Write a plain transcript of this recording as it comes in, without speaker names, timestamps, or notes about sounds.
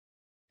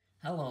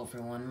Hello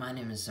everyone, my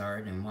name is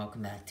Zard and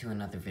welcome back to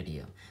another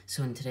video.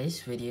 So in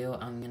today's video,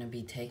 I'm going to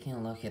be taking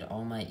a look at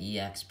all my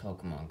EX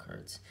Pokemon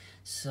cards.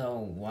 So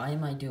why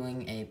am I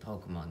doing a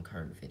Pokemon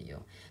card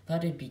video?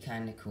 Thought it'd be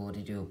kind of cool to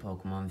do a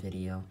Pokemon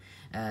video,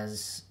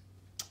 as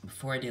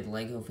before I did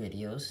Lego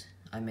videos,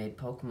 I made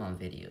Pokemon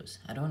videos.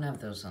 I don't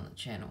have those on the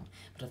channel,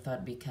 but I thought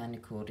it'd be kind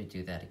of cool to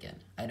do that again.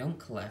 I don't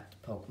collect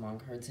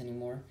Pokemon cards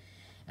anymore,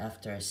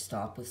 after I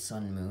stopped with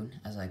Sun and Moon,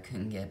 as I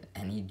couldn't get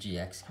any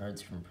GX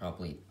cards from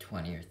probably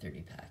 20 or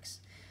 30 packs.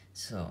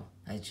 So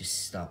I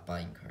just stopped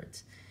buying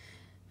cards.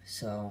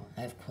 So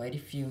I have quite a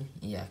few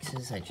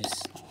EXs. I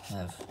just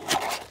have,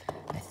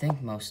 I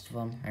think most of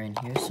them are in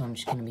here, so I'm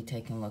just going to be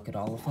taking a look at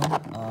all of them.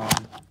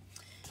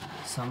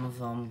 Some of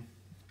them,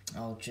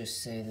 I'll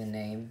just say the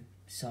name.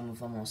 Some of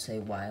them I'll say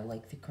why I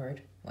like the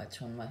card, why it's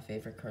one of my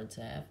favorite cards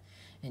I have.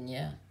 And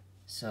yeah,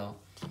 so,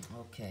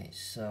 okay,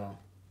 so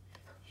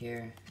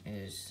here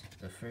is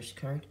the first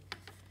card.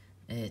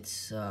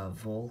 It's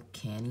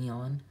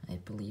Volcanion. I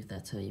believe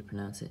that's how you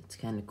pronounce it. It's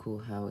kind of cool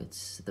how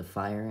it's the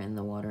fire and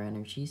the water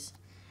energies.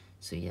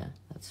 So yeah,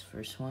 that's the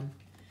first one.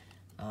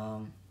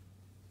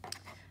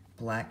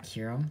 Black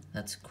Kyurem.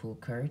 That's a cool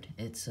card.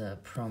 It's a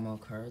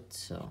promo card,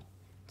 so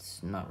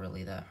it's not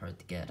really that hard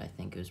to get. I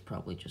think it was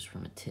probably just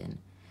from a tin.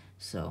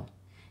 So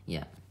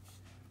yeah.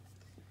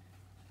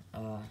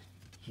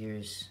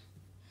 Here's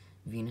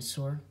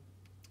Venusaur.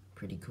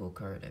 Pretty cool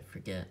card. I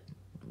forget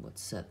what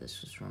set this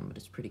was from, but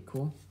it's pretty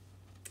cool.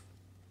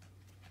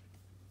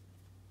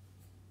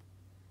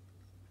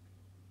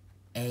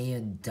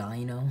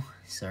 Aodino.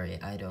 Sorry,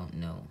 I don't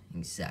know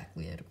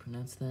exactly how to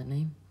pronounce that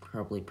name.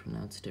 Probably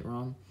pronounced it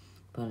wrong,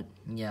 but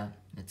yeah,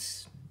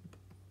 it's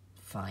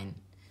fine.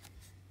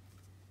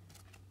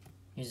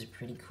 Here's a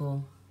pretty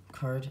cool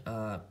card,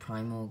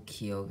 Primal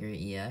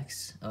Kyogre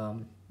EX.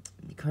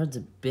 The card's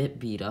a bit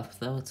beat up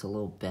though, it's a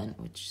little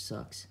bent, which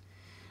sucks.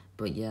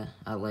 But yeah,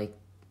 I like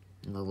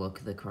the look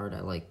of the card. I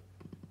like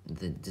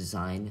the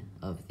design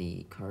of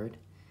the card.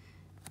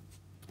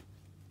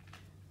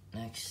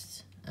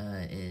 Next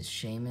is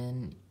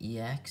Shaman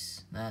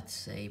EX.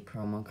 That's a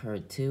promo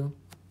card too.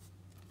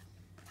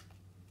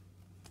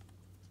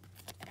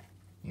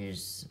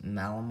 Here's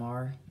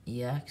Malamar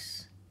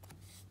EX.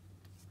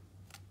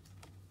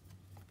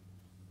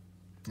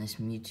 Nice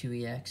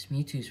Mewtwo EX.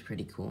 Mewtwo's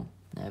pretty cool.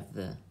 I have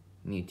the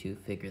Mewtwo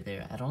figure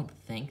there. I don't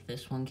think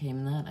this one came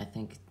in that. I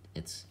think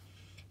it's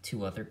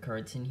two other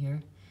cards in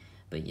here,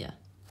 but yeah.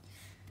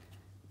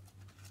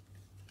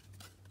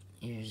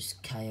 Here's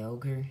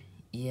Kyogre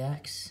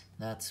EX.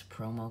 That's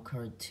promo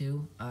card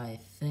too. I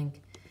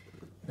think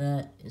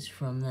that is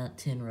from that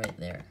tin right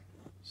there.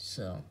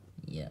 So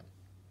yeah,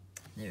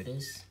 there it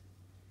is.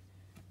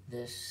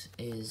 This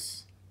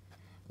is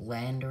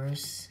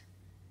Landorus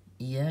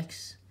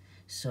EX.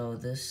 So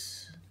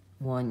this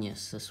one,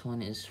 yes, this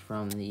one is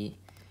from the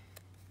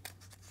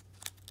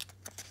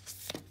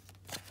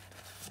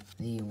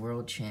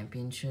World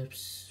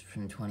Championships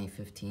from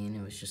 2015.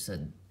 It was just a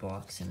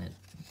box and it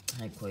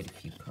had quite a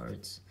few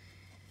cards.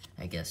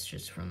 I guess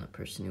just from the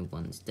person who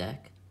won's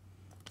deck.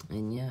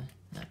 And yeah,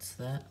 that's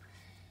that.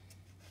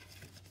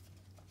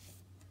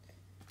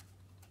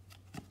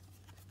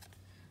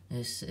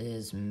 This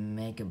is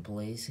Mega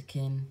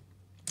Blaziken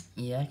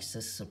EX.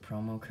 This is a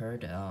promo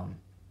card.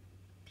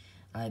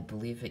 I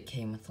believe it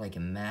came with like a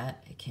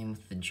mat. It came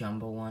with the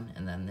jumbo one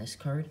and then this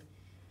card.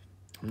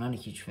 I'm not a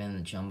huge fan of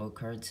the jumbo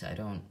cards.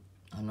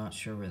 I'm not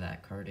sure where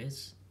that card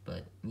is,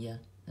 but yeah,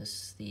 this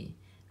is the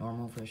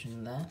normal version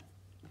of that.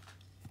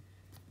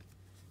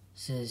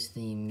 This is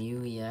the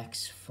Mew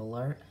EX Full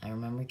Art. I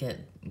remember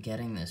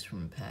getting this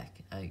from a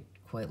pack. I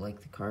quite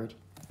like the card,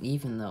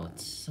 even though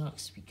it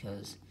sucks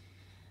because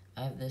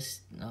I have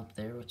this up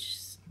there, which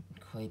is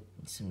quite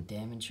some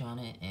damage on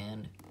it,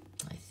 and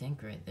I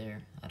think right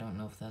there, I don't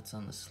know if that's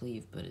on the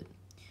sleeve, but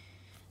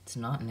it's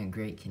not in a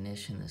great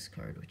condition, this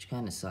card, which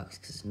kind of sucks,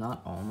 because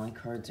not all my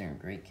cards are in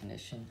great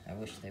condition. I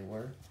wish they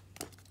were.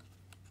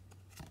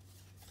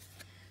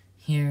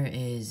 Here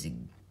is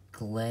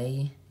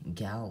Glalie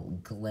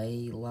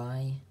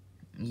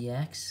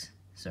EX.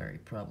 Sorry,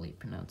 probably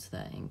pronounced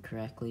that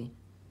incorrectly.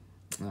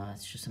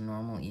 It's just a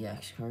normal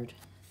EX card.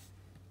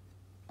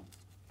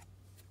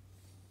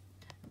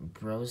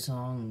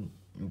 Brozong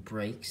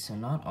Breaks. So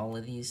not all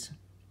of these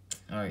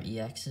are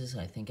EXs.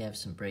 I think I have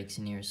some breaks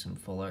in here, some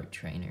full art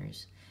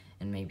trainers,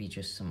 and maybe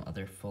just some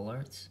other full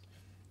arts.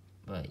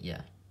 But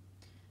yeah,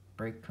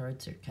 break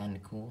cards are kind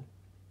of cool.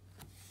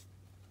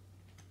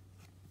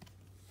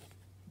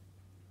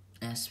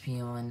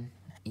 Espeon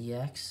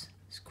EX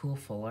is cool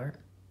full art.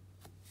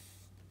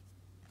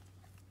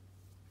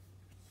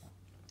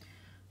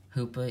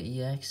 Hoopa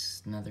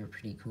EX, another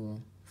pretty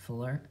cool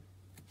full art.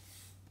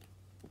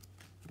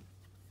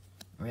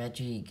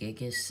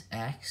 Regigigas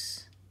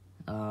X,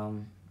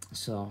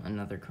 so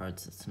another card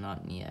that's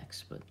not an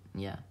EX, but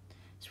yeah,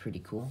 it's pretty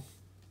cool.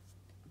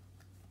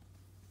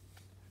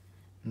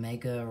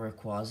 Mega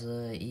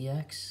Rayquaza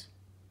EX.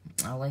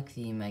 I like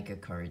the Mega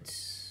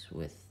cards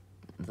with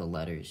the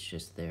letters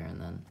just there,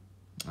 and then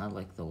I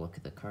like the look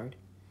of the card.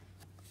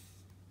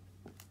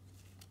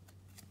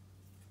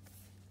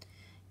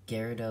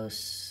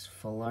 Gyarados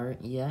Full Art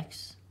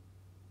EX,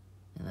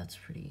 and that's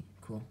pretty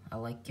cool. I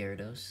like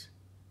Gyarados.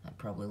 I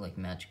probably like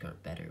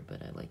Magikarp better,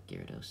 but I like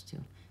Gyarados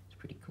too. It's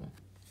pretty cool.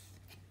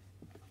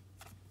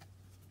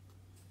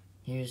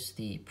 Here's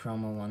the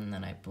promo one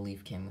that I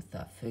believe came with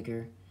that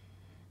figure.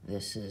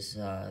 This is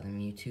the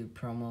Mewtwo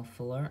promo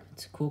Full Art.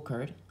 It's a cool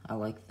card. I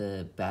like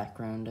the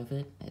background of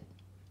it.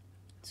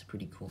 It's a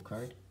pretty cool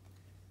card.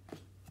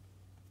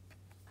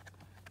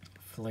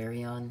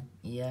 Flareon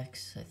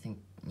EX, I think,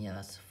 yeah,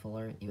 that's Full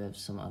Art. You have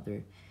some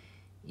other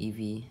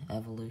EV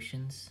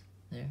evolutions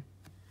there.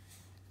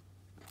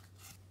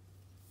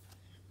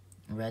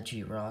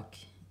 Regirock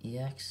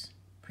EX,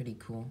 pretty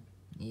cool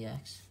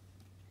EX.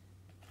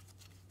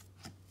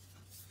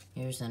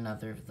 Here's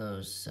another of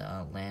those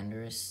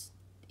Landorus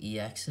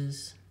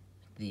EXs,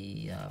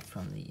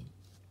 from the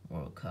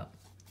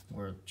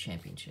World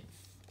Championship.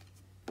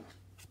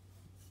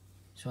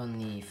 So on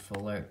the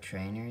Full Art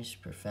trainers,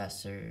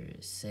 Professor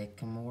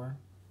Sycamore.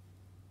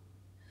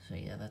 So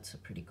yeah, that's a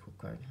pretty cool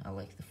card. I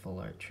like the Full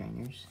Art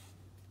trainers.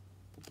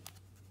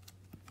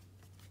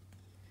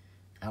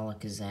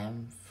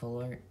 Alakazam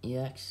Full Art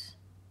EX.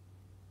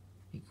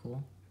 Be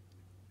cool.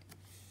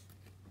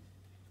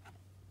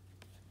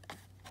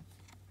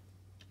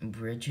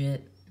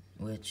 Bridget,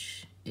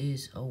 which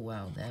is, oh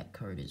wow, that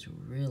card is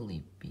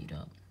really beat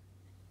up.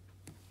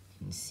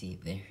 You can see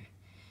there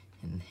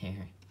and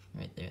there,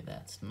 right there,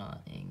 that's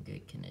not in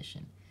good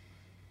condition.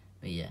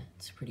 But yeah,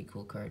 it's a pretty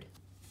cool card.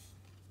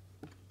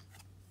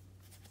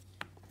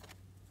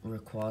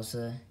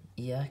 Rayquaza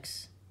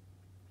EX,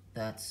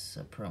 that's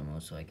a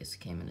promo, so I guess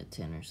it came in a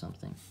tin or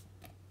something.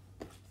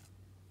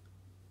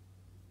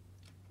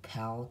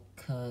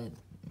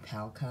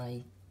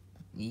 Palkai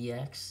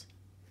EX,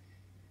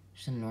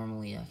 just a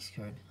normal EX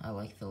card. I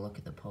like the look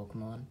of the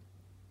Pokemon.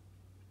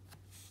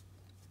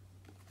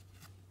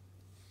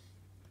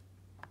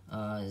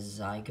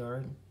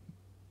 Zygarde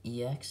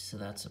EX, so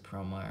that's a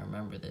promo. I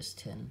remember this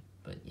tin,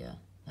 but yeah,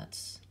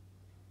 that's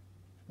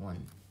a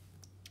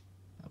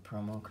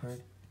promo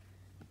card.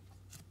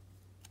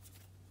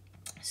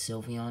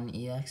 Sylveon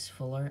EX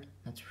Full Art,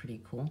 that's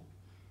pretty cool.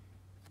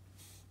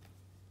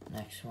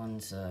 Next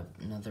one's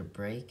another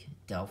break,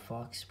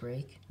 Delphox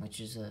break,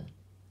 which is a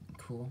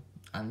cool.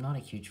 I'm not a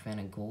huge fan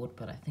of gold,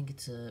 but I think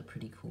it's a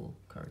pretty cool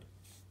card.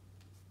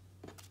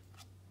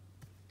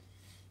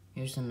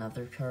 Here's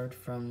another card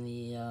from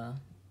the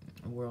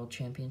World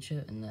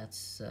Championship, and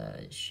that's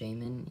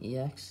Shaman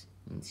EX.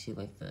 You can see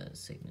like the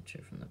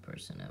signature from the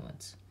person. Now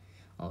it's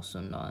also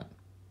not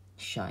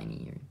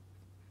shiny,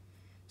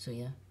 so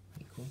yeah,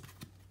 pretty cool.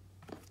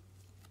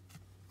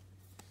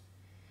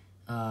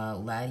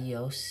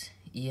 Latios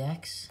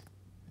EX,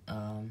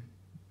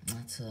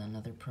 that's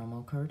another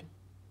promo card.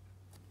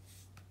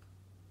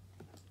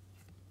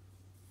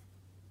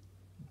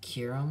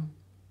 Kyurem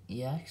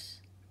EX,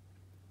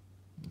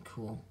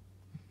 cool.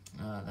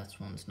 That's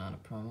one's not a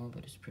promo,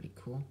 but it's pretty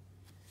cool.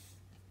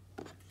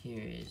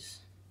 Here is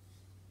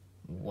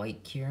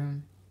White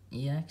Kyurem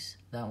EX,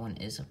 that one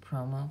is a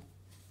promo.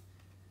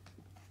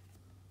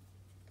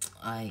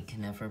 I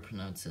can never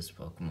pronounce this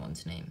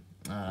Pokemon's name.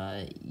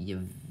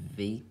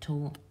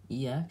 Yveltal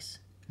EX,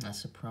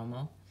 that's a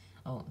promo.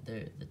 Oh,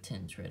 there, the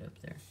tin's right up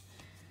there.